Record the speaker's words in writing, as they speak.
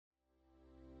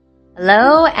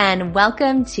Hello and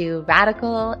welcome to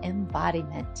Radical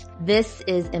Embodiment. This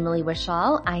is Emily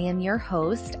Wishall. I am your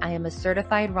host. I am a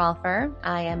certified Rolfer.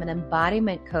 I am an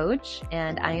embodiment coach,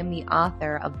 and I am the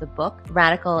author of the book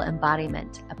Radical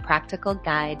Embodiment, a practical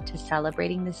guide to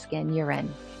celebrating the skin you're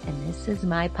in. And this is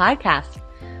my podcast.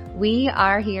 We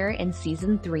are here in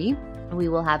season 3. We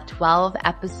will have 12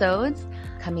 episodes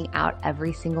coming out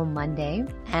every single Monday.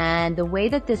 And the way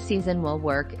that this season will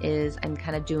work is I'm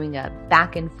kind of doing a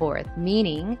back and forth,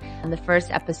 meaning the first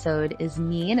episode is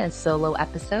me in a solo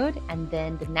episode, and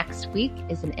then the next week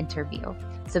is an interview.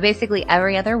 So basically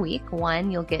every other week,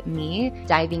 you'll get me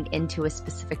diving into a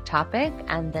specific topic,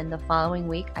 and then the following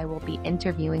week I will be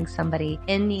interviewing somebody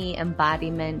in the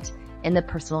embodiment, in the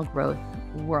personal growth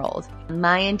world.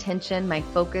 My intention, my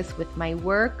focus with my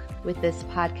work with this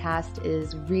podcast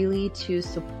is really to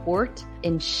support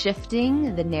in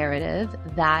shifting the narrative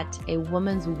that a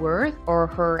woman's worth or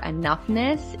her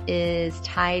enoughness is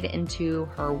tied into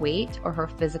her weight or her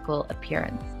physical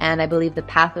appearance. And I believe the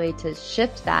pathway to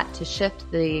shift that, to shift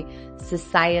the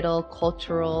societal,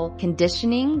 cultural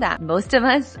conditioning that most of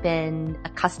us have been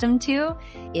accustomed to,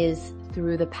 is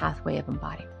through the pathway of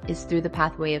embodiment, is through the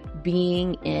pathway of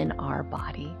being in our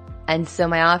body. And so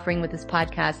my offering with this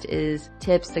podcast is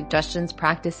tips, suggestions,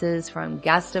 practices from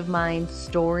guests of mine,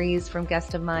 stories from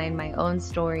guests of mine, my own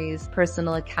stories,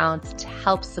 personal accounts to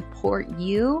help support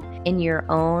you in your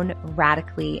own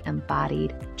radically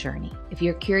embodied journey. If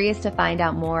you're curious to find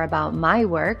out more about my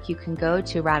work, you can go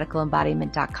to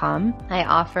radicalembodiment.com. I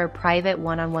offer private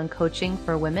one-on-one coaching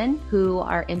for women who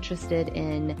are interested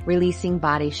in releasing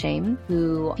body shame,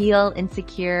 who feel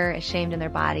insecure, ashamed in their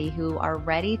body, who are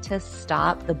ready to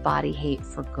stop the body hate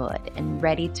for good and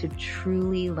ready to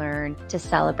truly learn to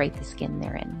celebrate the skin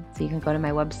they're in. So you can go to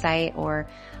my website or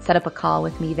set up a call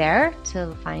with me there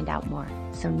to find out more.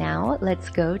 So now let's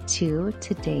go to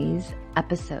today's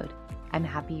episode. I'm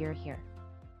happy you're here.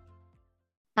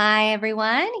 Hi,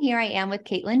 everyone. Here I am with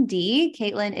Caytlyn D.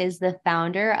 Caytlyn is the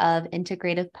founder of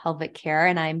Integrative Pelvic Care,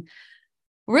 and I'm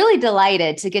really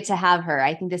delighted to get to have her.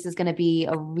 I think this is going to be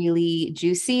a really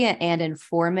juicy and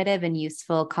informative and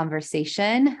useful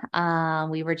conversation.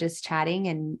 We were just chatting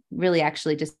and really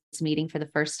actually just meeting for the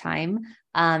first time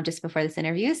just before this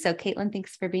interview. So Caytlyn,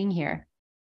 thanks for being here.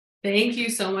 Thank you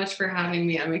so much for having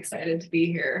me. I'm excited to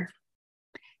be here.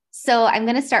 So I'm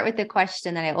going to start with the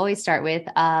question that I always start with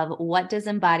of what does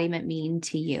embodiment mean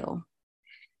to you?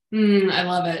 I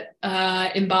love it.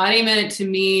 Embodiment to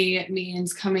me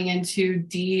means coming into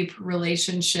deep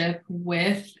relationship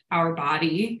with our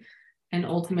body and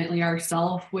ultimately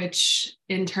ourself, which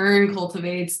in turn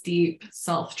cultivates deep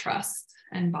self-trust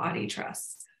and body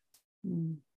trust.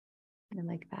 I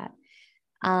like that.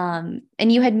 And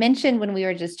you had mentioned when we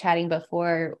were just chatting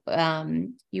before,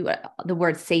 the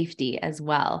word safety as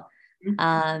well. So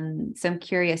I'm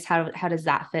curious, how does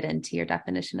that fit into your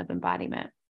definition of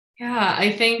embodiment? Yeah,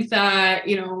 I think that,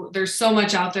 there's so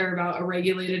much out there about a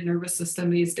regulated nervous system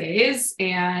these days.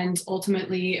 And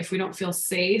ultimately, if we don't feel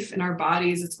safe in our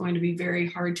bodies, it's going to be very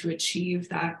hard to achieve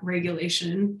that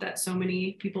regulation that so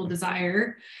many people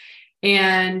desire.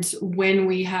 And when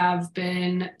we have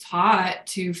been taught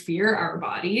to fear our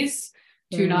bodies,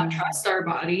 to not trust our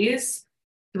bodies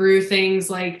through things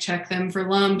like check them for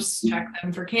lumps, check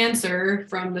them for cancer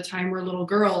from the time we're little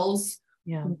girls,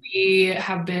 we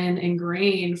have been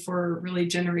ingrained for really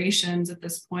generations at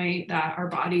this point that our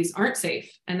bodies aren't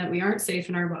safe and that we aren't safe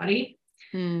in our body.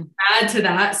 Add to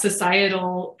that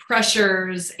societal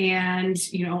pressures and,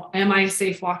 am I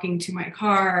safe walking to my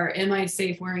car? Am I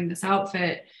safe wearing this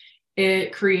outfit?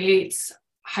 It creates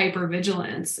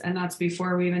hypervigilance. And that's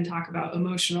before we even talk about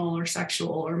emotional or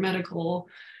sexual or medical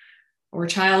or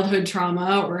childhood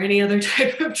trauma or any other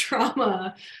type of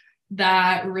trauma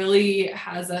that really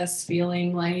has us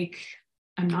feeling like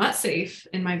I'm not safe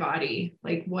in my body.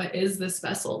 Like, what is this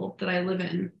vessel that I live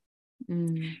in?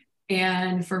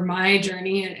 And for my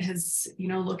journey, it has,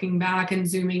 looking back and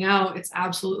zooming out, it's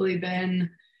absolutely been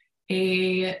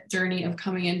a journey of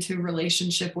coming into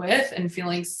relationship with and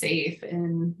feeling safe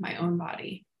in my own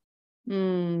body.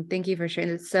 Thank you for sharing.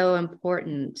 It's so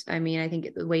important. I mean, I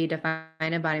think the way you define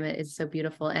embodiment is so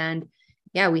beautiful. And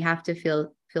yeah, we have to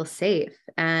feel safe.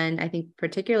 And I think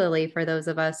particularly for those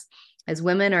of us as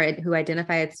women or who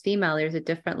identify as female, there's a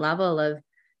different level of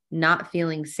not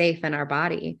feeling safe in our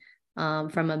body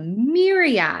from a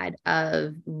myriad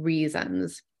of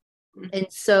reasons. And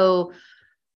so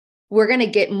we're going to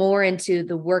get more into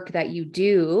the work that you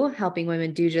do, helping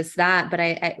women do just that. But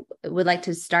I would like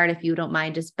to start, if you don't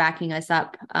mind, just backing us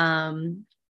up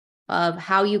of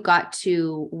how you got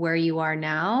to where you are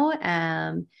now,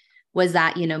 was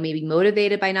that, maybe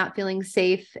motivated by not feeling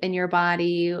safe in your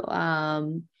body?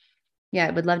 Yeah,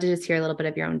 I would love to just hear a little bit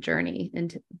of your own journey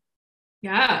into.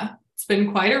 Yeah, it's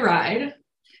been quite a ride.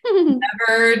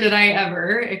 Never did I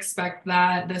ever expect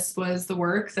that this was the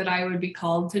work that I would be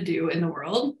called to do in the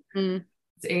world. Mm.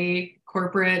 As a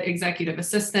corporate executive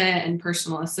assistant and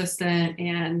personal assistant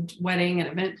and wedding and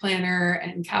event planner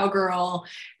and cowgirl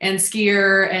and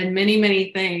skier and many,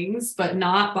 many things, but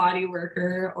not body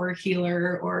worker or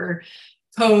healer or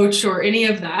coach or any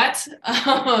of that.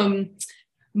 And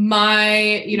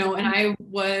I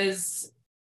was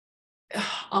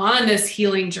on this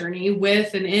healing journey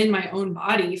with and in my own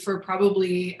body for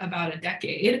probably about a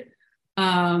decade,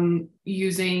 turning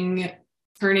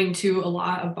to a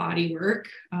lot of body work,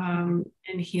 and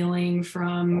healing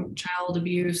from child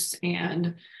abuse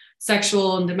and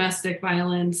sexual and domestic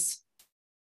violence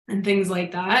and things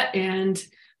like that, and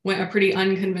went a pretty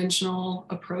unconventional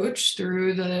approach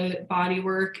through the body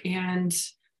work and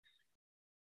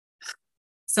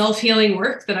self-healing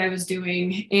work that I was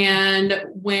doing. And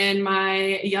when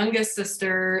my youngest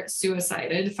sister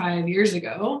suicided 5 years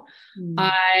ago,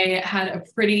 I had a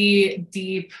pretty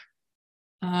deep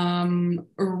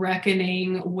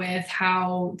reckoning with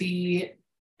how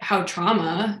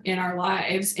trauma in our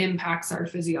lives impacts our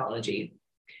physiology,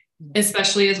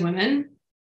 especially as women.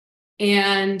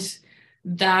 And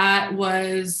that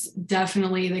was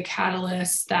definitely the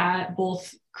catalyst that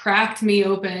both cracked me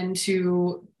open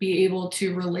to be able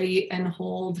to relate and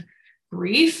hold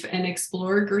grief and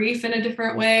explore grief in a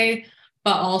different way,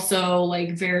 but also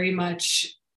like very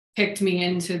much picked me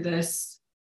into this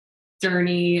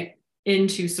journey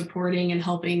into supporting and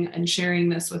helping and sharing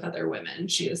this with other women.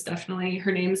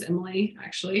 Her name's Emily,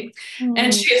 actually.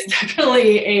 And she is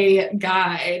definitely a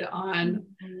guide on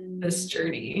this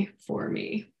journey for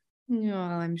me. Well,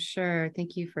 I'm sure.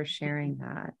 Thank you for sharing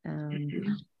that.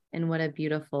 And what a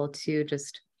beautiful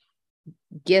just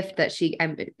gift that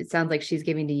it sounds like she's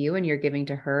giving to you and you're giving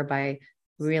to her by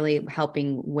really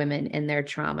helping women in their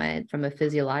trauma from a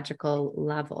physiological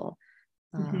level.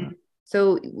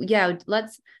 So yeah,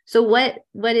 so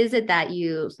what is it that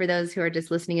for those who are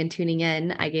just listening and tuning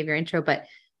in, I gave your intro, but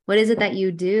what is it that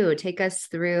you do? Take us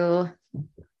through.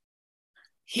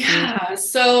 Yeah.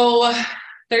 So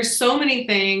there's so many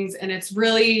things, and it's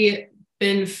really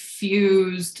been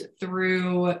fused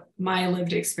through my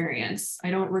lived experience.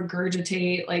 I don't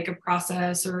regurgitate like a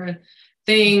process or a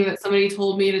thing that somebody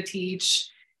told me to teach.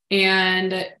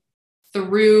 And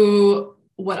through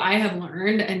what I have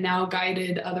learned and now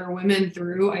guided other women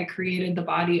through, I created the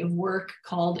body of work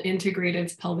called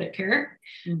Integrative Pelvic Care,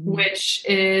 which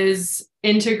is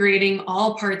integrating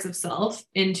all parts of self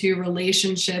into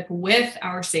relationship with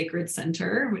our sacred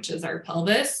center, which is our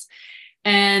pelvis,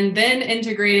 and then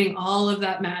integrating all of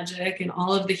that magic and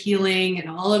all of the healing and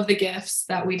all of the gifts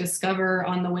that we discover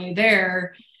on the way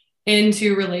there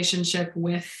into relationship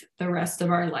with the rest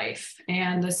of our life.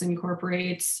 And this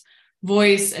incorporates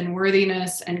voice and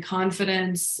worthiness and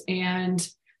confidence and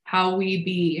how we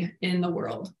be in the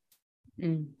world.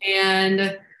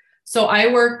 And so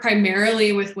I work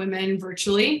primarily with women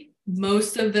virtually.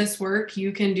 Most of this work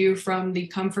you can do from the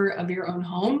comfort of your own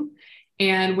home.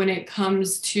 And when it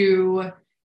comes to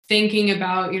thinking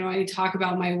about, I talk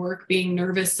about my work being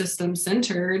nervous system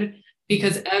centered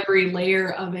because every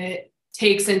layer of it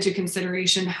takes into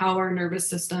consideration how our nervous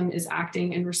system is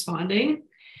acting and responding.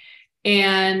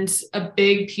 And a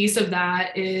big piece of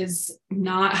that is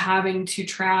not having to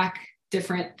track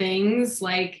different things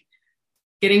like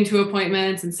getting to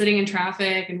appointments and sitting in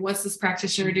traffic and what's this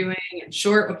practitioner doing and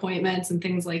short appointments and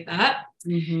things like that.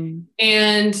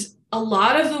 And a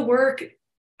lot of the work,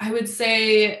 I would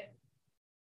say,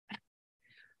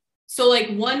 so like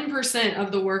 1%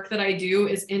 of the work that I do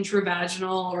is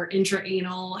intravaginal or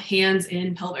intraanal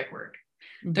hands-in pelvic work.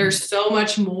 There's so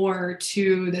much more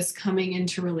to this coming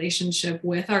into relationship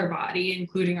with our body,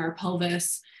 including our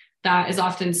pelvis, that is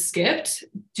often skipped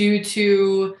due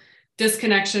to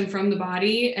disconnection from the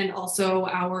body and also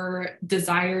our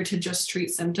desire to just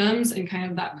treat symptoms and kind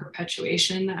of that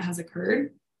perpetuation that has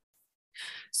occurred.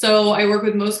 So I work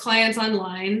with most clients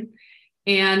online,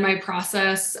 and my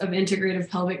process of integrative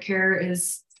pelvic care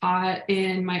is taught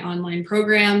in my online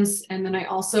programs. And then I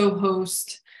also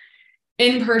host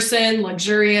in-person,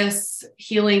 luxurious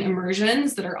healing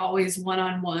immersions that are always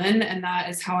one-on-one. And that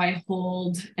is how I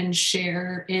hold and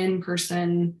share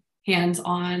in-person,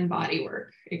 hands-on body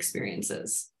work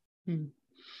experiences.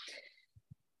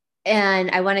 And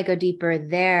I want to go deeper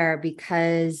there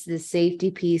because the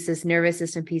safety piece, this nervous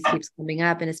system piece keeps coming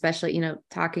up. And especially,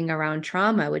 talking around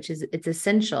trauma, it's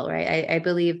essential, right? I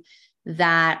believe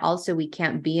that also we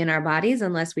can't be in our bodies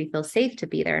unless we feel safe to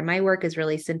be there. And my work is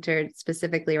really centered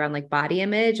specifically around like body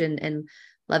image and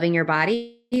loving your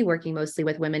body, working mostly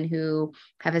with women who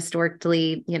have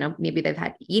historically, maybe they've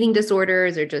had eating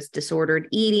disorders or just disordered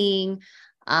eating,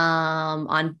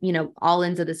 on, all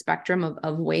ends of the spectrum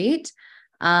of weight.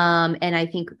 And I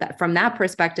think that from that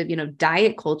perspective,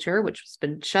 diet culture, which has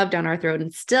been shoved down our throat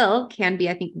and still can be,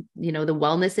 I think, the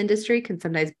wellness industry can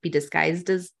sometimes be disguised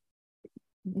as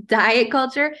diet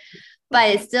culture, but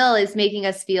it still is making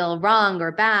us feel wrong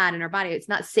or bad in our body. It's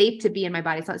not safe to be in my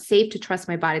body. It's not safe to trust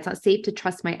my body. It's not safe to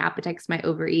trust my appetites, my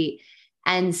overeat.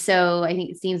 And so I think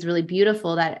it seems really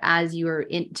beautiful that as you are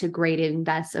integrating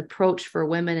this approach for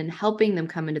women and helping them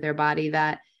come into their body,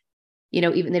 that,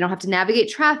 even they don't have to navigate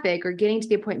traffic or getting to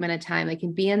the appointment at time. They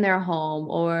can be in their home,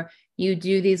 or you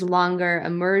do these longer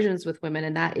immersions with women,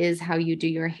 and that is how you do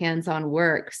your hands-on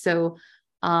work. So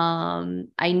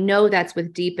I know that's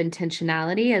with deep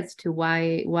intentionality as to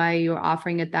why you're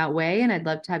offering it that way. And I'd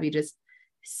love to have you just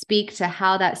speak to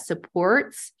how that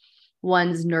supports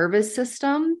one's nervous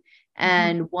system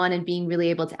and one in being really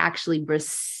able to actually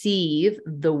receive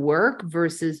the work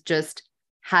versus just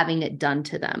having it done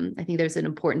to them. I think there's an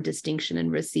important distinction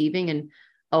in receiving and,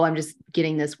 oh, I'm just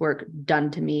getting this work done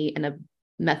to me in a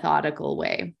methodical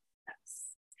way.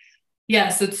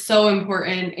 Yes, it's so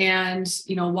important. And,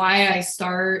 why I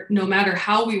start, no matter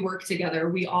how we work together,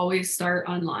 we always start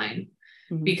online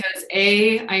because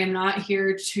I am not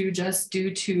here to just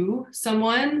do to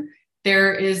someone.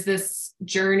 There is this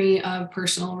journey of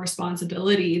personal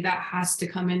responsibility that has to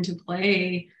come into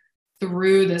play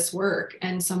through this work.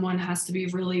 And someone has to be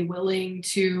really willing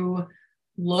to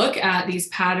look at these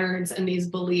patterns and these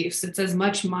beliefs. It's as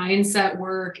much mindset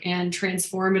work and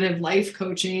transformative life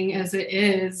coaching as it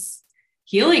is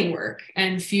healing work,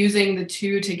 and fusing the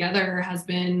two together has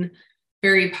been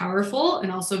very powerful and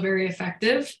also very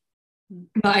effective.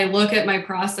 But I look at my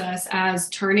process as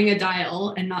turning a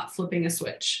dial and not flipping a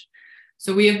switch.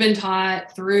 So we have been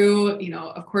taught through,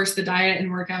 of course, the diet and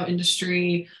workout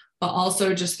industry, but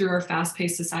also just through our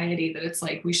fast-paced society that it's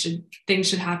like things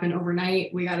should happen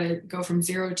overnight. We got to go from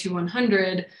 0 to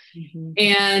 100.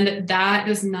 And that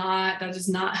is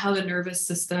not how the nervous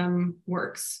system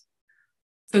works.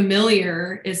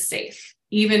 Familiar is safe,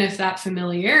 even if that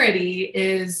familiarity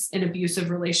is an abusive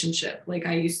relationship like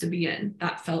I used to be in.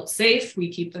 That felt safe.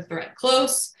 We keep the threat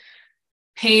close.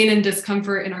 Pain and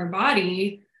discomfort in our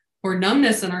body or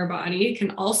numbness in our body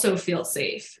can also feel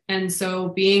safe. And so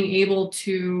being able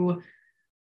to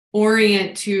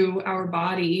orient to our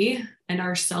body and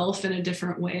ourself in a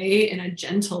different way, in a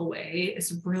gentle way,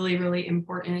 is really, really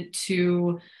important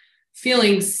to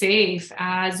feeling safe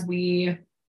as we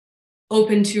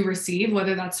open to receive,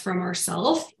 whether that's from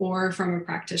ourselves or from a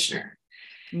practitioner.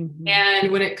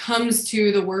 And when it comes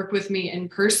to the work with me in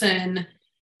person,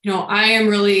 I am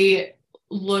really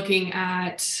looking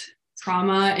at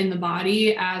trauma in the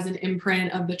body as an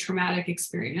imprint of the traumatic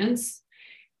experience.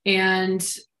 And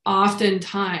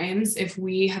oftentimes, if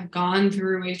we have gone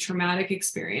through a traumatic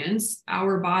experience,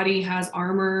 our body has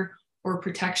armor or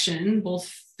protection, both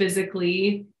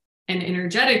physically and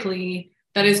energetically,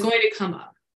 that is going to come up.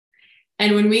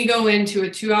 And when we go into a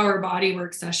 2-hour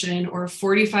bodywork session or a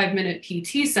 45-minute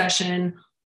PT session,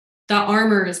 the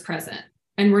armor is present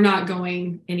and we're not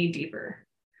going any deeper.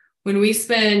 When we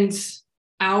spend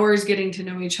hours getting to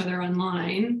know each other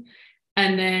online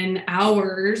and then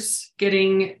hours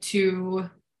getting to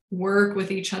work with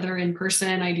each other in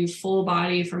person, I do full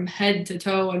body from head to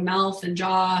toe and mouth and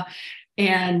jaw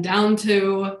and down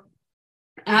to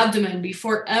abdomen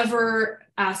before ever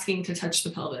asking to touch the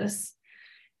pelvis.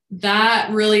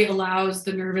 That really allows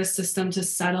the nervous system to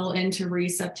settle into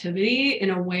receptivity in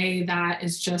a way that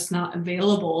is just not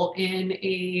available in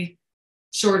a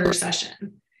shorter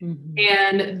session.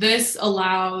 And this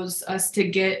allows us to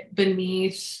get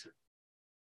beneath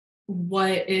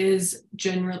what is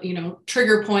generally,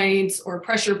 trigger points or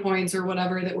pressure points or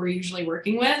whatever that we're usually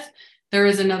working with. There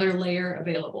is another layer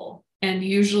available. And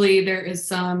usually there is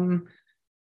some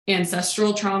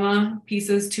ancestral trauma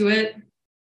pieces to it.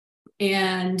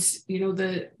 And,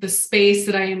 the space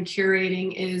that I am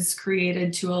curating is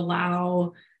created to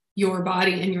allow your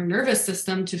body and your nervous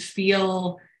system to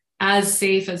feel as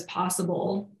safe as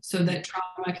possible so that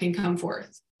trauma can come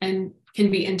forth and can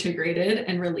be integrated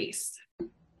and released.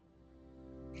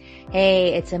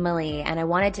 Hey, it's Emily, and I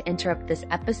wanted to interrupt this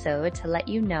episode to let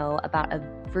you know about a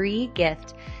free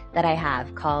gift that I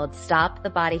have called Stop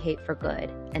the Body Hate for Good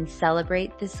and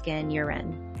Celebrate the Skin You're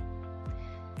In.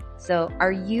 So,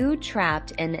 are you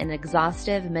trapped in an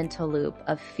exhaustive mental loop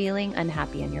of feeling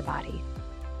unhappy in your body?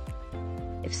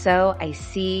 If so, I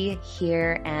see,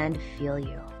 hear, and feel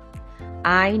you.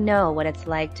 I know what it's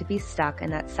like to be stuck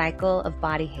in that cycle of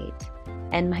body hate.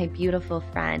 And my beautiful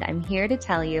friend, I'm here to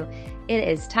tell you it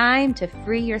is time to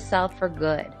free yourself for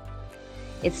good.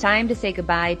 It's time to say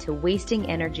goodbye to wasting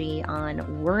energy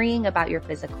on worrying about your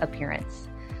physical appearance.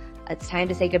 It's time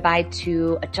to say goodbye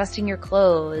to adjusting your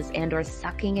clothes and or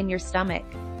sucking in your stomach.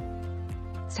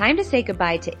 It's time to say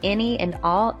goodbye to any and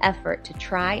all effort to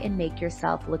try and make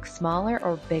yourself look smaller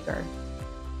or bigger.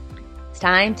 It's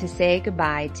time to say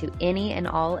goodbye to any and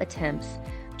all attempts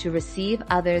to receive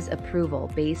others' approval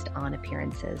based on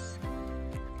appearances.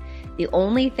 The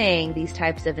only thing these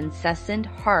types of incessant,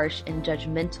 harsh, and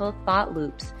judgmental thought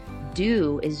loops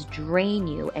do is drain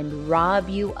you and rob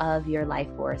you of your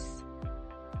life force.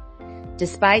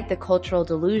 Despite the cultural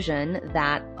delusion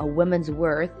that a woman's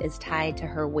worth is tied to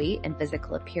her weight and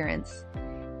physical appearance,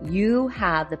 you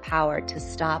have the power to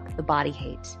stop the body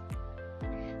hate.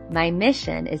 My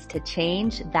mission is to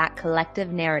change that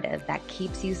collective narrative that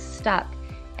keeps you stuck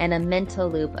in a mental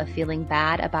loop of feeling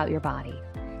bad about your body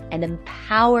and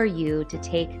empower you to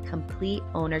take complete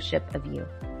ownership of you.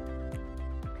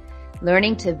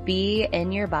 Learning to be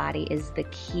in your body is the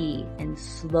key in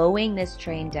slowing this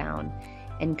train down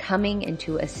and coming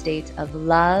into a state of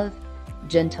love,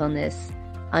 gentleness,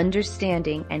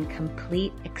 understanding, and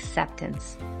complete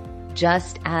acceptance,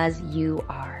 just as you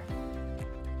are.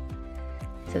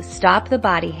 So stop the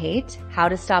body hate, how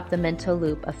to stop the mental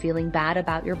loop of feeling bad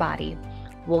about your body,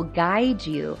 will guide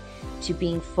you to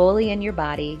being fully in your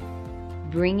body,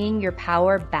 bringing your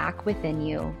power back within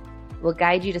you, will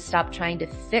guide you to stop trying to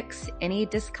fix any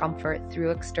discomfort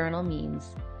through external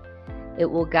means. It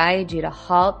will guide you to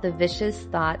halt the vicious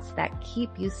thoughts that keep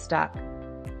you stuck,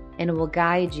 and it will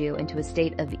guide you into a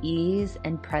state of ease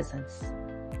and presence.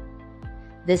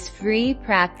 This free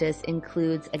practice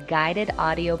includes a guided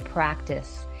audio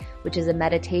practice, which is a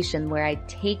meditation where I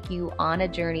take you on a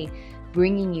journey,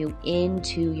 bringing you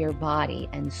into your body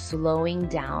and slowing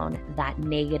down that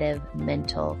negative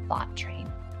mental thought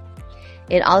train.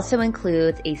 It also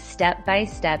includes a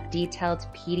step-by-step detailed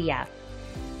PDF,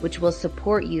 which will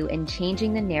support you in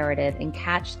changing the narrative and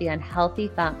catch the unhealthy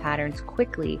thought patterns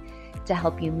quickly to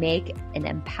help you make an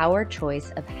empowered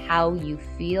choice of how you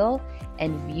feel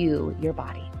and view your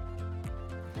body.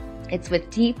 It's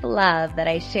with deep love that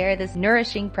I share this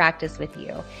nourishing practice with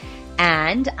you,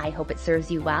 and I hope it serves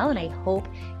you well, and I hope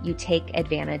you take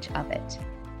advantage of it.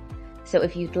 So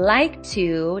if you'd like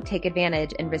to take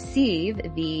advantage and receive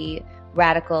the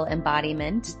Radical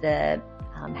Embodiment, the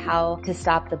how to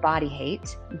stop the body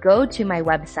hate, go to my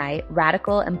website,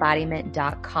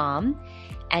 radicalembodiment.com,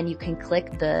 and you can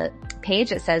click the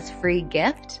page that says free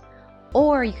gift,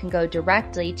 or you can go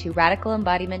directly to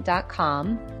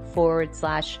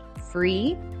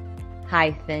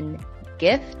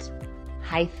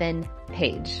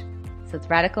radicalembodiment.com/free-gift-page. So it's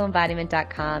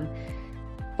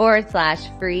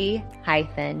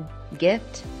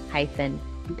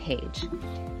radicalembodiment.com/free-gift-page.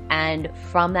 And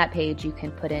from that page, you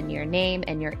can put in your name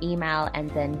and your email, and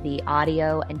then the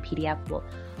audio and PDF will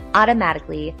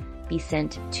automatically be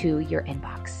sent to your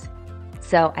inbox.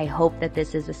 So I hope that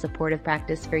this is a supportive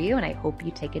practice for you, and I hope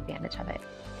you take advantage of it.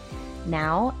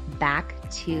 Now, back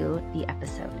to the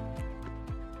episode.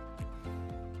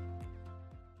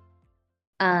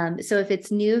 So if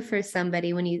it's new for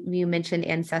somebody, when you mentioned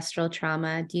ancestral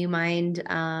trauma, do you mind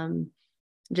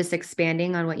just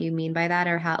expanding on what you mean by that,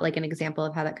 or how, like an example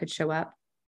of how that could show up?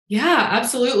 Yeah,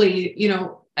 absolutely.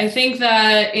 I think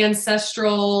that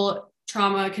ancestral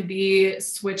trauma could be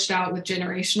switched out with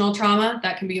generational trauma.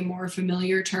 That can be a more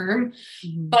familiar term,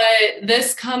 but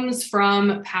this comes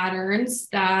from patterns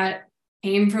that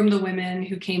came from the women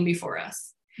who came before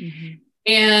us.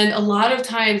 And a lot of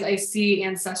times I see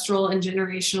ancestral and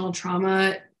generational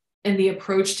trauma, and the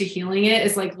approach to healing it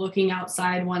is like looking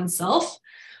outside oneself.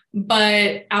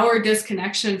 But our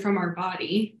disconnection from our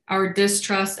body, our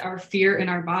distrust, our fear in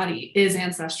our body is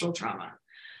ancestral trauma.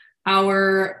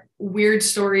 Our weird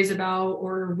stories about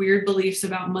or weird beliefs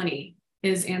about money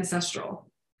is ancestral.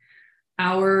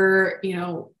 Our,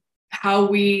 how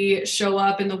we show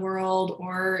up in the world,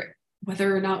 or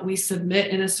whether or not we submit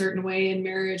in a certain way in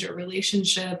marriage or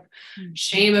relationship,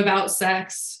 shame about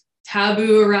sex,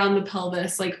 taboo around the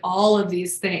pelvis, like all of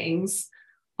these things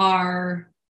are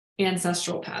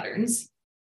ancestral patterns.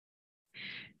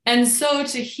 And so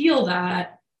to heal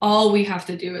that, all we have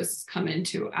to do is come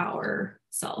into our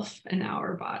self and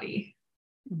our body,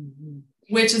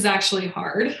 which is actually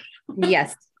hard.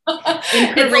 Yes.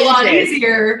 It's a lot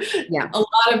easier. Yeah. A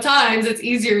lot of times it's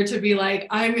easier to be like,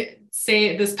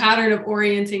 this pattern of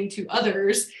orienting to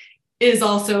others is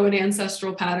also an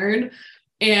ancestral pattern.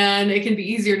 And it can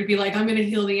be easier to be like, I'm going to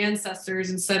heal the ancestors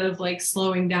instead of like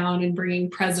slowing down and bringing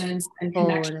presence and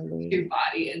connection to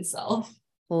body itself.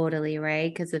 Totally,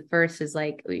 right? Because at first is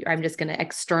like, I'm just going to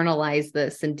externalize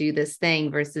this and do this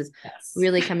thing versus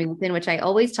really coming within, which I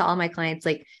always tell all my clients,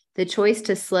 like the choice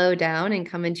to slow down and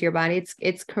come into your body.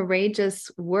 It's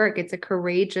courageous work. It's a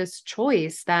courageous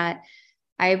choice that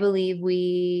I believe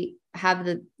we have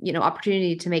the,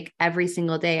 opportunity to make every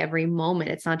single day, every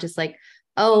moment. It's not just like,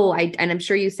 and I'm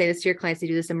sure you say this to your clients, they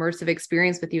do this immersive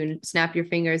experience with you and snap your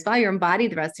fingers while you're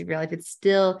embodied the rest of your life. It's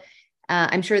still,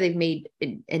 I'm sure they've made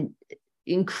an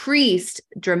increased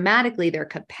dramatically their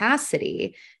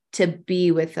capacity to be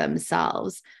with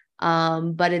themselves.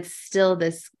 But it's still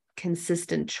this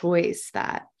consistent choice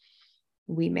that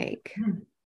we make.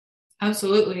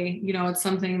 Absolutely. It's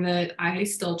something that I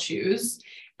still choose,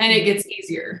 and it gets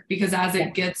easier because as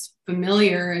it gets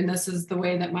familiar, and this is the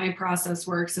way that my process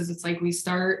works, is it's like we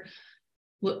start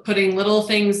putting little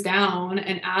things down,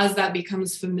 and as that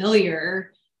becomes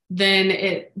familiar, then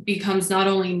it becomes not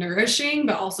only nourishing,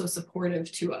 but also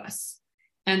supportive to us.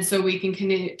 And so we can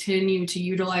continue to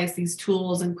utilize these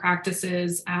tools and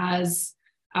practices as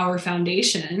our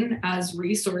foundation, as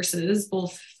resources,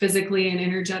 both physically and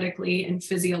energetically and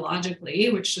physiologically,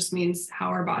 which just means how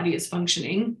our body is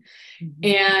functioning.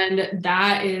 And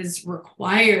that is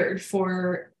required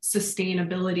for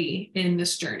sustainability in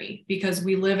this journey, because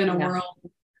we live in a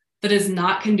world that is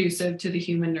not conducive to the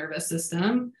human nervous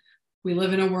system. We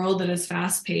live in a world that is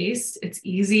fast paced. It's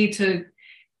easy to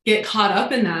get caught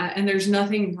up in that. And there's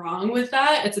nothing wrong with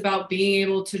that. It's about being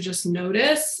able to just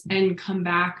notice and come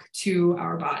back to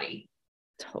our body.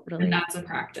 Totally. And that's a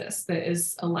practice that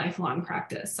is a lifelong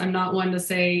practice. I'm not one to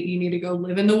say you need to go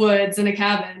live in the woods in a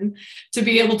cabin to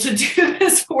be able to do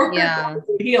this work to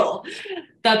heal.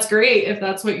 That's great if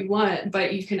that's what you want,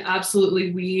 but you can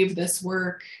absolutely weave this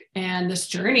work and this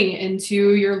journey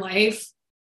into your life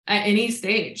at any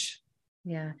stage.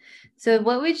 Yeah. So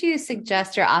what would you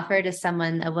suggest or offer to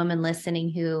someone, a woman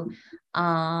listening who,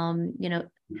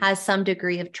 has some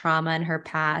degree of trauma in her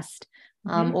past,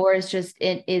 or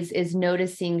is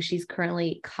noticing she's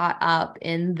currently caught up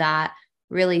in that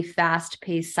really fast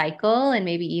paced cycle, and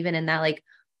maybe even in that like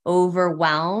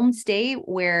overwhelmed state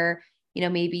where,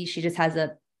 maybe she just has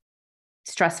a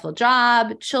stressful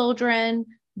job, children,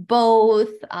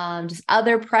 both, just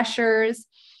other pressures.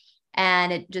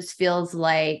 And it just feels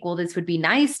like, well, this would be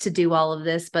nice to do all of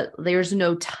this, but there's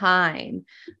no time.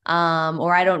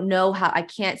 Or I don't know how, I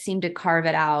can't seem to carve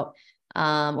it out.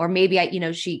 Or maybe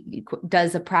she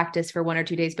does a practice for 1 or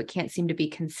 2 days, but can't seem to be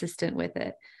consistent with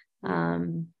it.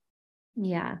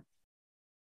 Yeah.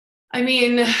 I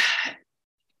mean,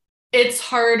 it's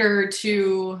harder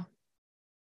to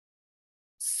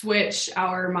switch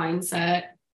our mindset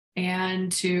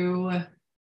and to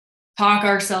talk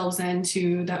ourselves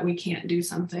into that we can't do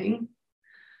something.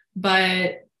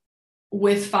 But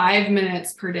with 5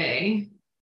 minutes per day,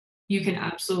 you can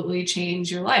absolutely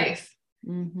change your life.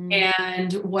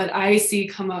 And what I see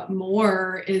come up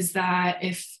more is that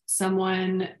if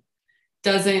someone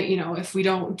doesn't, if we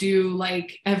don't do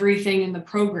like everything in the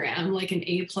program, like an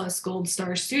A+ gold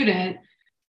star student,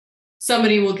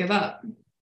 somebody will give up.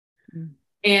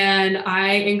 And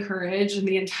I encourage, and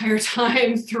the entire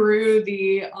time through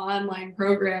the online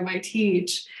program I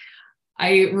teach,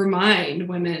 I remind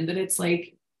women that it's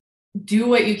like, do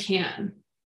what you can.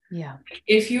 Yeah.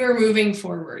 If you are moving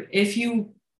forward, if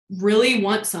you really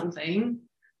want something,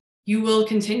 you will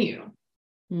continue,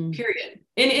 period.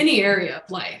 In any area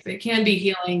of life. It can be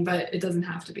healing, but it doesn't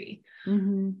have to be.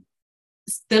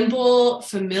 Simple,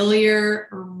 familiar,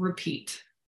 repeat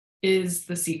is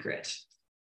the secret.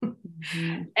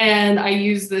 And I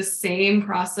use the same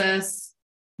process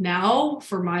now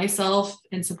for myself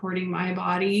in supporting my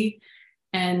body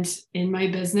and in my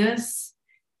business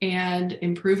and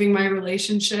improving my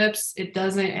relationships. It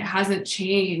hasn't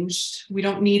changed. We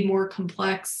don't need more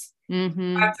complex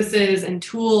practices and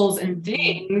tools and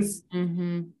things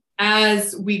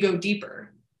as we go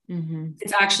deeper.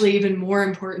 It's actually even more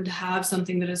important to have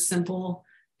something that is simple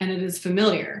and it is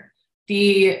familiar.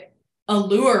 The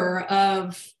allure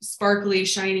of sparkly,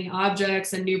 shiny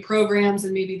objects and new programs,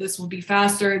 and maybe this will be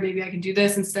faster, and maybe I can do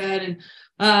this instead,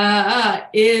 and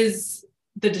is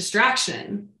the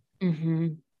distraction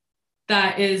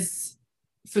that is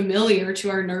familiar to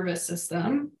our nervous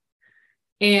system.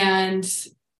 And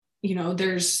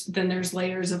there's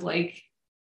layers of like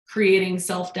creating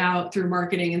self-doubt through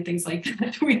marketing and things like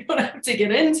that we don't have to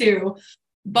get into,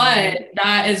 but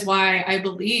that is why I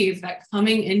believe that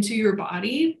coming into your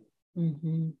body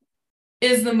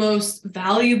is the most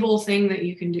valuable thing that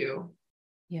you can do.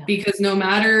 Because no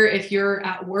matter if you're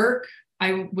at work,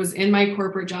 I was in my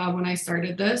corporate job when I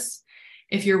started this.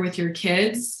 If you're with your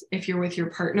kids, if you're with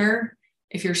your partner,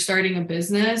 if you're starting a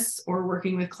business or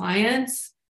working with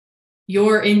clients,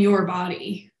 you're in your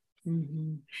body.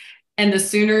 Mm-hmm. And the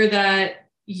sooner that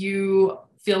you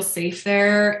feel safe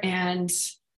there and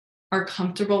are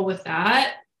comfortable with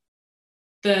that,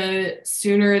 the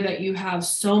sooner that you have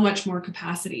so much more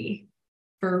capacity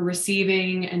for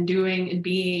receiving and doing and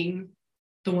being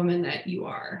the woman that you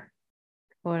are.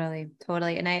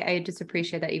 Totally. And I just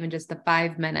appreciate that, even just the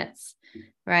 5 minutes,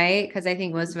 right? Because I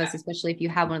think most of us, especially if you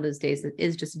have one of those days that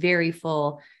is just very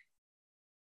full,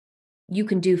 you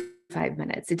can do 5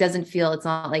 minutes. It doesn't feel, it's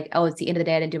not like, oh, it's the end of the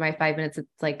day, I didn't do my 5 minutes.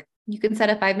 It's like, you can set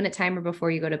a 5-minute timer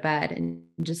before you go to bed and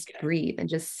just breathe and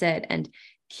just sit, and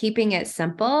keeping it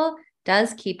simple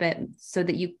does keep it so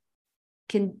that you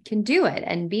can do it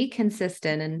and be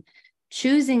consistent and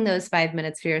choosing those 5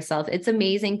 minutes for yourself. It's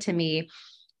amazing to me.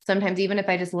 Sometimes, even if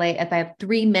I have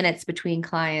 3 minutes between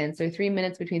clients or 3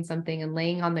 minutes between something, and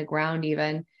laying on the ground,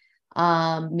 even,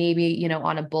 maybe,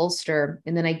 on a bolster,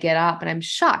 and then I get up and I'm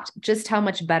shocked just how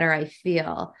much better I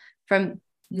feel from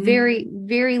very,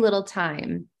 very little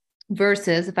time,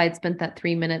 versus if I'd spent that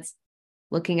 3 minutes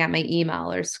looking at my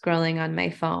email or scrolling on my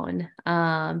phone.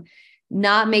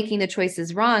 Not making the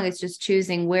choices wrong. It's just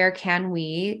choosing, where can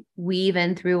we weave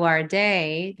in through our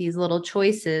day these little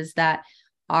choices that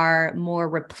are more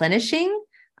replenishing,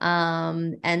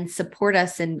 and support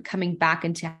us in coming back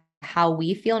into how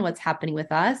we feel and what's happening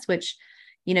with us, which,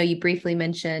 you briefly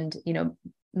mentioned,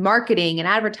 marketing and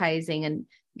advertising. And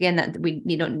again, that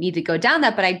you don't need to go down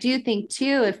that, but I do think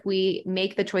too, if we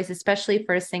make the choice, especially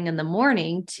first thing in the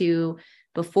morning,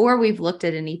 before we've looked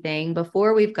at anything,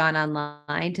 before we've gone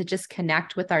online, to just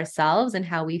connect with ourselves and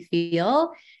how we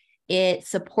feel, it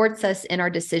supports us in our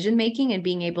decision-making and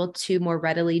being able to more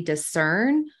readily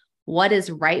discern what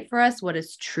is right for us, what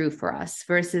is true for us,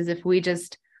 versus if we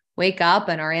just wake up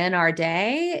and are in our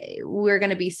day, we're going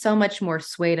to be so much more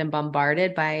swayed and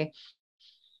bombarded by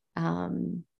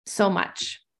so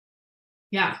much.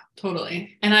 Yeah,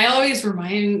 totally. And I always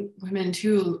remind women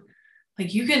too,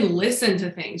 like, you can listen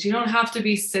to things. You don't have to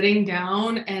be sitting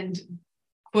down and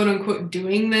quote unquote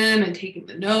doing them and taking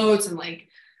the notes and like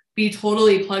be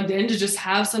totally plugged in, to just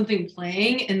have something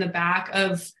playing in the back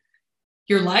of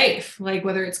your life, like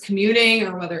whether it's commuting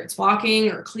or whether it's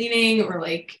walking or cleaning or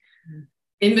like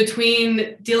in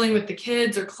between dealing with the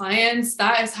kids or clients.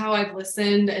 That is how I've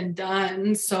listened and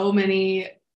done so many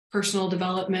personal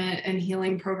development and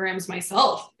healing programs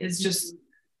myself. Is just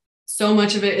so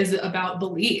much of it is about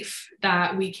belief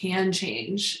that we can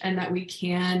change and that we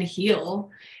can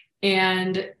heal.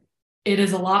 And it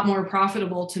is a lot more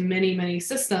profitable to many, many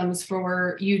systems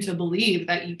for you to believe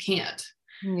that you can't.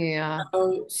 Yeah.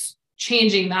 So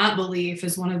changing that belief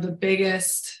is one of the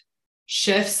biggest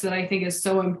shifts that I think is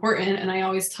so important. And I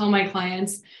always tell my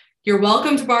clients, you're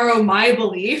welcome to borrow my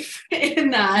belief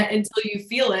in that until you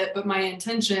feel it. But my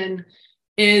intention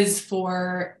is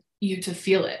for you to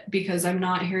feel it, because I'm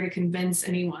not here to convince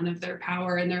anyone of their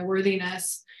power and their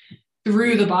worthiness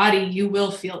through the body. You will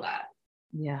feel that.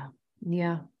 Yeah.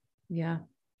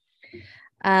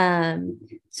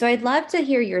 So I'd love to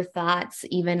hear your thoughts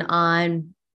even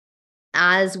on,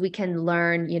 as we can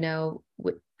learn,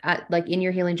 like in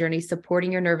your healing journey,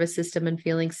 supporting your nervous system and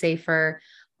feeling safer,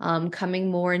 coming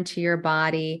more into your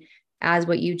body, as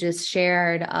what you just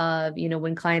shared of,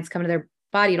 when clients come to their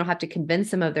body, you don't have to convince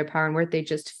them of their power and worth. They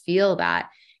just feel that.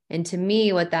 And to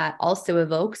me, what that also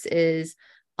evokes is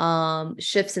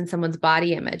shifts in someone's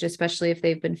body image, especially if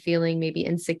they've been feeling maybe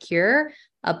insecure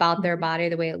about their body,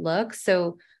 the way it looks.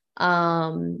 So,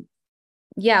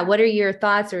 what are your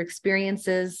thoughts or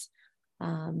experiences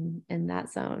in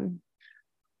that zone?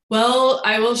 Well,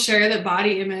 I will share that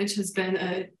body image has been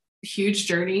a huge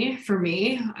journey for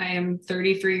me. I am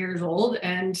 33 years old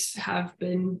and have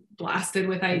been blasted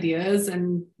with ideas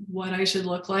and what I should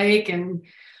look like and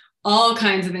all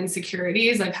kinds of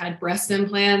insecurities. I've had breast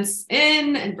implants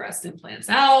in and breast implants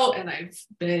out, and I've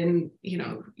been,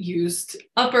 used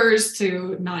uppers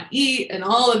to not eat and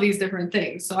all of these different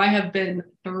things. So I have been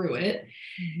through it.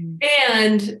 Mm-hmm.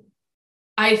 And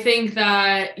I think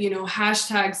that,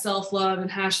 hashtag self-love and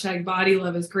hashtag body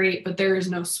love is great, but there is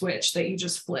no switch that you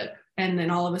just flip and then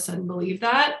all of a sudden believe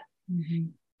that. Mm-hmm.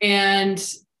 And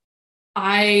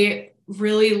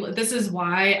this is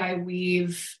why I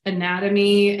weave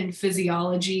anatomy and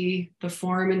physiology, the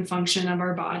form and function of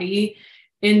our body,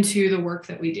 into the work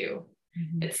that we do.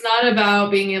 Mm-hmm. It's not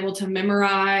about being able to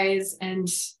memorize and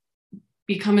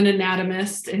become an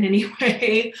anatomist in any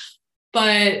way,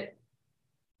 but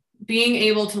being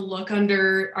able to look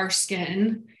under our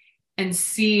skin and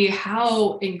see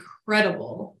how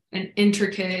incredible and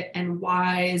intricate and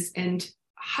wise and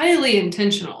highly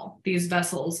intentional these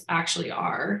vessels actually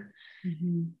are,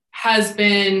 has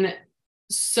been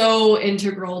so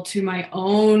integral to my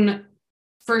own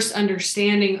first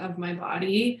understanding of my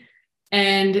body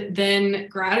and then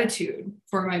gratitude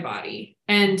for my body.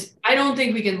 And I don't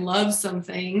think we can love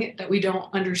something that we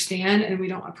don't understand and we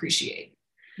don't appreciate.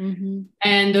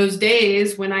 And those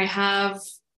days when I have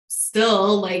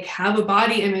still like have a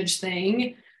body image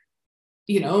thing,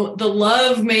 you know, the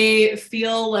love may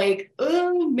feel like,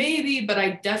 oh, maybe, but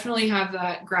I definitely have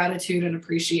that gratitude and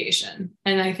appreciation.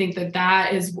 And I think that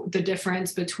that is the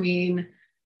difference between,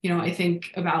 you know, I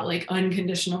think about like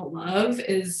unconditional love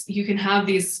is you can have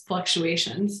these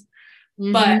fluctuations,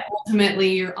 but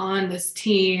ultimately you're on this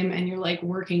team and you're like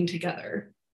working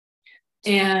together.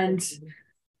 And,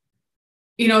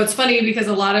 you know, it's funny because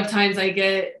a lot of times I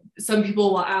get, some people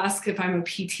will ask if I'm a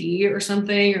PT or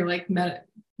something or like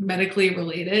medically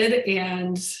related,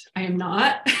 and I am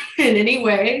not in any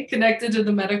way connected to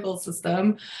the medical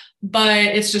system, but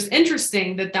it's just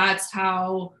interesting that that's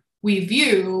how we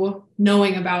view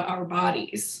knowing about our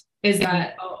bodies is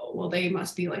that, oh, well, they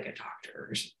must be like a doctor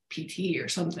or PT or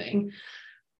something,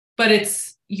 but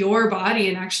it's your body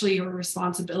and actually your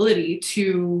responsibility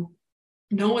to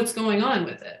know what's going on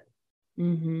with it.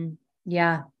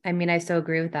 Yeah. I mean, I so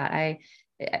agree with that. I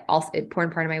also,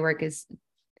 important part of my work is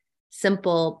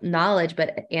simple knowledge,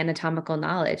 but anatomical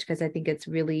knowledge, because I think it's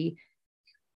really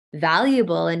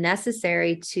valuable and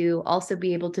necessary to also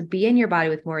be able to be in your body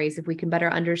with more ease if we can better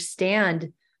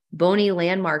understand bony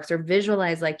landmarks or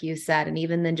visualize, like you said, and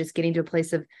even then just getting to a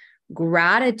place of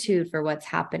gratitude for what's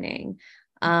happening.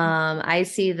 I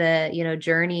see the, you know,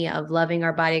 journey of loving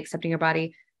our body, accepting our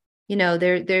body. You know,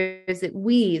 there's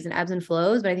weaves and ebbs and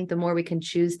flows, but I think the more we can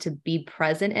choose to be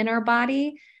present in our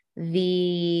body,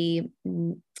 the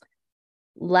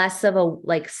less of a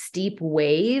like steep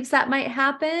waves that might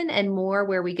happen and more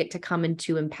where we get to come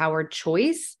into empowered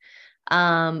choice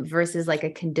versus like a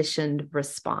conditioned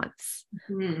response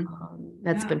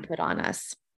that's been put on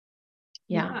us.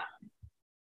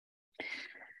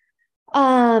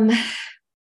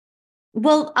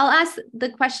 Well, I'll ask the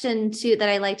question too that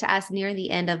I like to ask near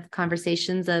the end of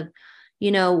conversations of,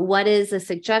 you know, what is a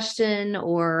suggestion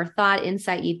or thought,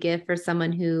 insight you'd give for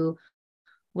someone who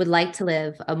would like to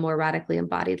live a more radically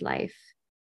embodied life?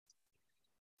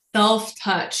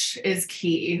 Self-touch is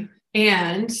key.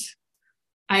 And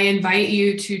I invite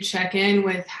you to check in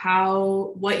with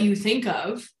what you think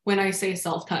of when I say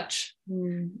self-touch,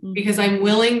 because I'm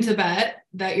willing to bet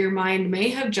that your mind may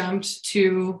have jumped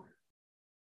to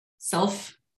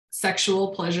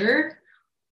self-sexual pleasure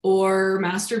or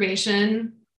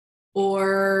masturbation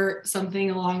or something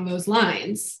along those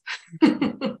lines.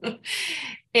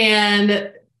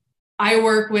 And I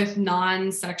work with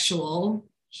non-sexual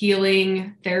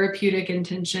healing, therapeutic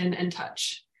intention, and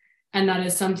touch. And that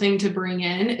is something to bring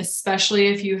in, especially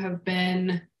if you have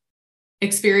been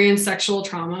experienced sexual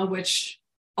trauma, which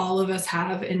all of us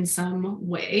have in some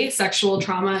way. Sexual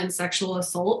trauma and sexual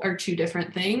assault are two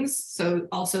different things. So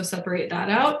also separate that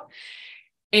out.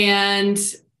 And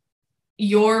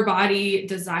your body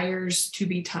desires to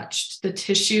be touched. The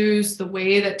tissues, the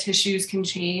way that tissues can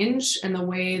change and the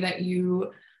way that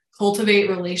you cultivate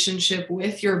relationship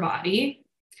with your body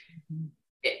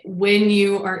when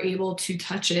you are able to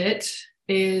touch it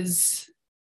is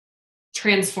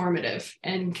transformative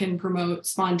and can promote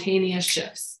spontaneous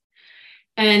shifts.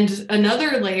 And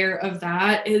another layer of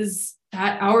that is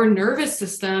that our nervous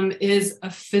system is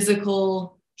a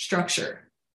physical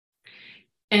structure.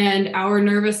 And our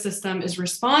nervous system is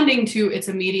responding to its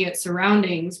immediate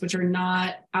surroundings, which are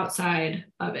not outside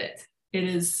of it. It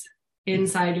is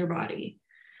inside your body.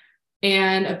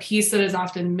 And a piece that is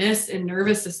often missed in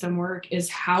nervous system work is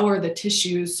how are the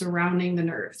tissues surrounding the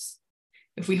nerves?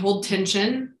 If we hold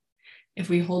tension, if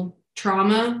we hold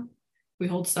trauma, we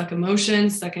hold stuck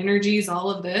emotions, stuck energies,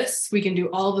 all of this, we can do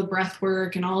all the breath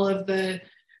work and all of the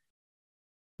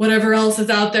whatever else is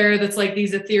out there that's like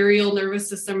these ethereal nervous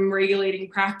system regulating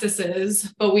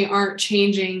practices, but we aren't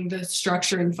changing the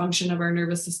structure and function of our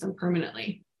nervous system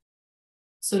permanently.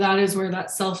 So that is where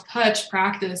that self-touch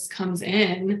practice comes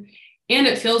in, and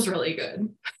it feels really good.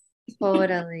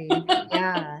 Totally.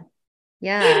 Yeah.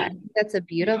 Yeah. I think that's a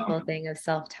beautiful thing of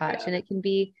self-touch. And it can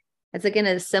be, it's again,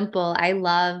 as simple. I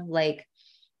love like,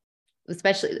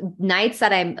 especially nights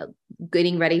that I'm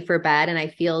getting ready for bed and I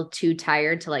feel too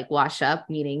tired to like wash up,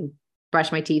 meaning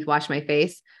brush my teeth, wash my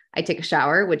face. I take a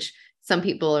shower, which some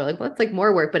people are like, well, it's like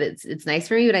more work, but it's nice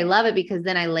for me. But I love it because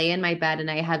then I lay in my bed and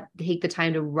I take the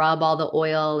time to rub all the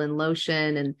oil and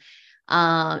lotion.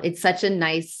 And it's such a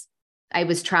nice I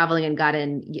was traveling and got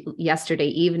in yesterday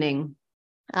evening,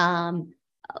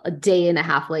 a day and a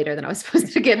half later than I was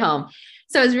supposed to get home.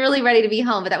 So I was really ready to be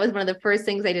home, but that was one of the first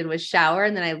things I did was shower.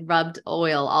 And then I rubbed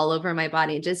oil all over my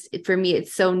body. For me,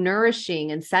 it's so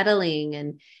nourishing and settling.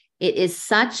 And it is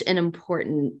such an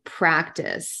important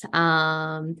practice.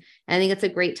 And I think it's a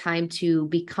great time to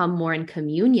become more in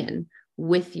communion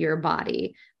with your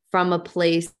body from a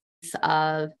place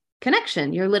of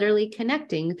connection. You're literally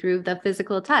connecting through the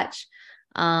physical touch.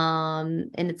 And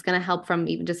it's going to help from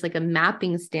even just like a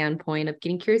mapping standpoint of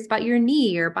getting curious about your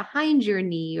knee or behind your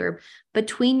knee or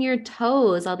between your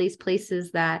toes, all these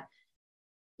places that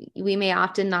we may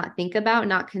often not think about,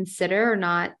 not consider, or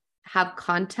not have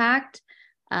contact.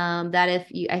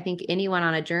 I think anyone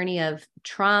on a journey of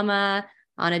trauma,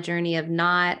 on a journey of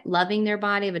not loving their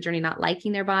body, of a journey not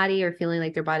liking their body or feeling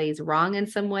like their body is wrong in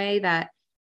some way, that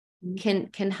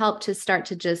can help to start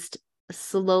to just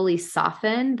slowly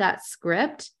soften that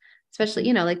script,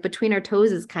 especially, like between our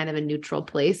toes is kind of a neutral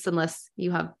place unless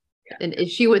you have an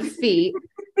issue with feet.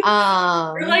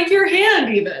 Or like your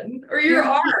hand even, or your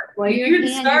arm. Like you'd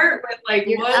start with like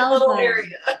one elbow. Little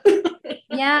area.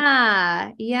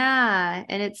 Yeah.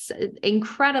 And it's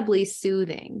incredibly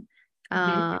soothing.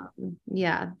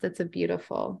 Yeah, that's a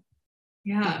beautiful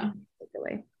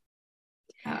takeaway.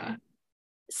 Yeah.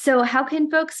 So how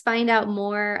can folks find out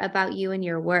more about you and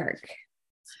your work?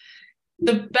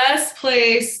 The best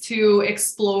place to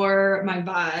explore my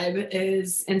vibe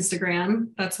is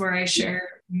Instagram. That's where I share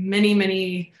many,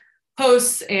 many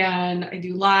posts and I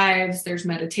do lives. There's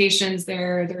meditations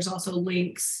there. There's also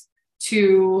links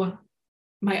to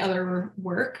my other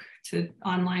work, to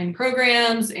online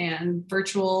programs and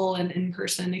virtual and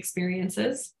in-person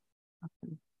experiences.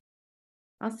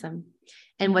 Awesome.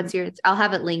 And I'll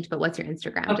have it linked, but what's your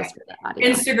Instagram? Okay. Just for the audio.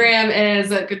 Instagram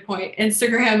is a good point.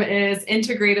 Instagram is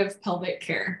Integrative Pelvic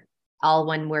Care. All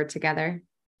one word together.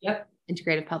 Yep.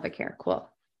 Integrative Pelvic Care. Cool.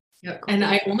 Yep. Cool. And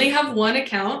I only have one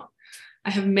account.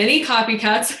 I have many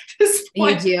copycats at this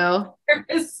point. You do? There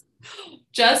is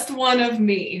just one of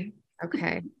me.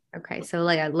 Okay. So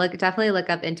definitely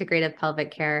look up Integrative Pelvic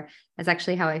Care. That's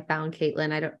actually how I found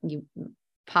Caytlyn. You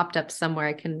popped up somewhere.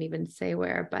 I couldn't even say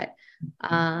where, but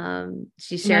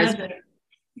she shares. Magic.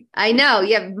 I know.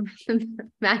 Yeah.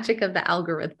 Magic of the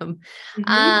algorithm.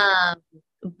 But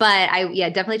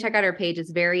definitely check out her page.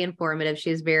 It's very informative.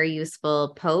 She has very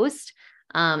useful posts,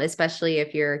 especially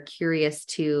if you're curious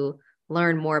to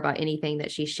learn more about anything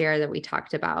that she shared that we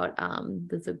talked about.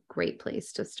 This is a great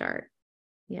place to start.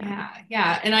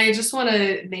 Yeah. And I just want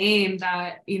to name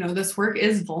that, this work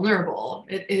is vulnerable.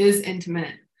 It is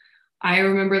intimate. I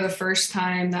remember the first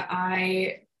time that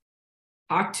I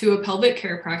talked to a pelvic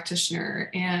care practitioner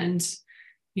and,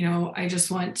 I just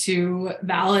want to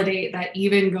validate that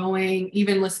even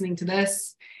listening to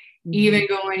this, even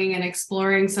going and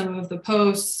exploring some of the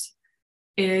posts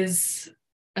is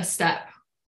a step.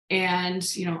 And,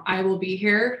 I will be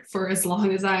here for as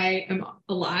long as I am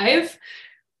alive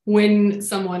when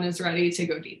someone is ready to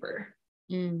go deeper.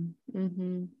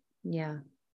 Mm-hmm. Yeah.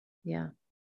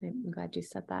 I'm glad you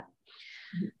said that.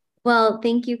 Well,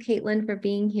 thank you, Caytlyn, for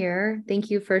being here.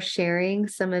 Thank you for sharing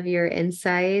some of your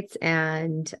insights.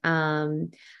 And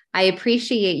I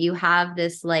appreciate you have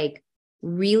this like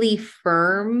really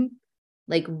firm,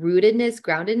 like rootedness,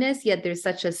 groundedness, yet there's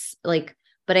such a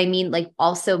but I mean, like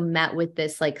also met with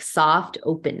this like soft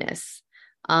openness,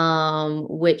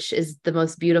 which is the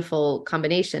most beautiful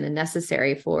combination and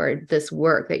necessary for this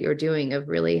work that you're doing of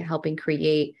really helping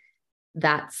create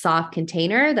that soft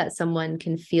container that someone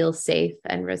can feel safe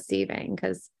and receiving.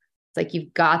 Cause it's like,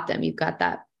 you've got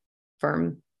that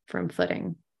firm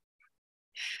footing.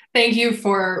 Thank you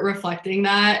for reflecting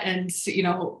that. And,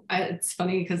 it's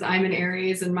funny because I'm an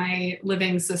Aries and my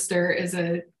living sister is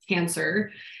a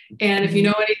Cancer. And if you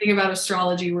know anything about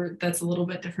astrology, that's a little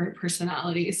bit different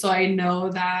personality. So I know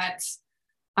that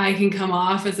I can come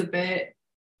off as a bit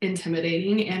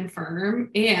intimidating and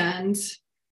firm, and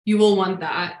you will want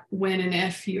that when and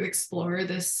if you explore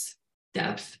this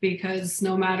depth, because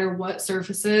no matter what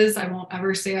surfaces, I won't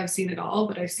ever say I've seen it all,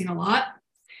 but I've seen a lot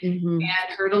and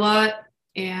heard a lot.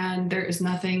 And there is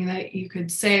nothing that you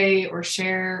could say or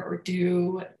share or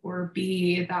do or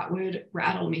be that would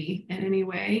rattle me in any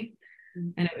way.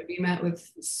 And it would be met with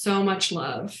so much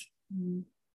love.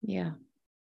 Yeah.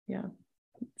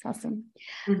 It's awesome.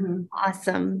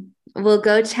 Awesome. We'll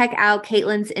go check out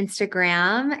Caytlyn's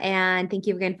Instagram, and thank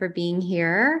you again for being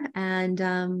here.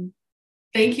 And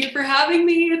thank you for having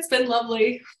me. It's been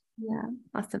lovely. Yeah.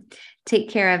 Awesome. Take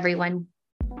care, everyone.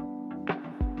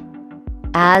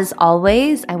 As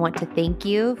always, I want to thank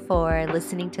you for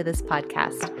listening to this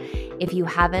podcast. If you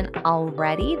haven't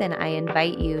already, then I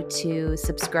invite you to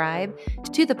subscribe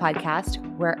to the podcast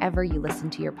wherever you listen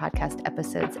to your podcast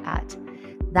episodes at.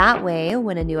 That way,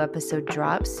 when a new episode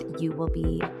drops, you will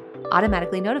be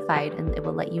automatically notified and it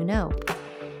will let you know.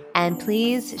 And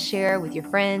please share with your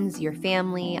friends, your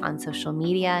family, on social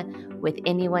media, with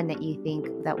anyone that you think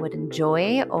that would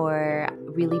enjoy or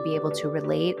really be able to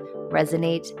relate,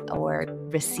 resonate, or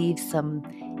receive some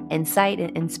insight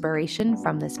and inspiration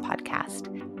from this podcast.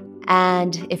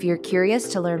 And if you're curious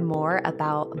to learn more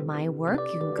about my work,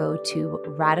 you can go to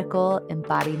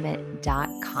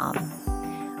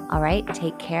radicalembodiment.com. All right,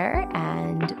 take care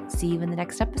and see you in the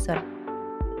next episode.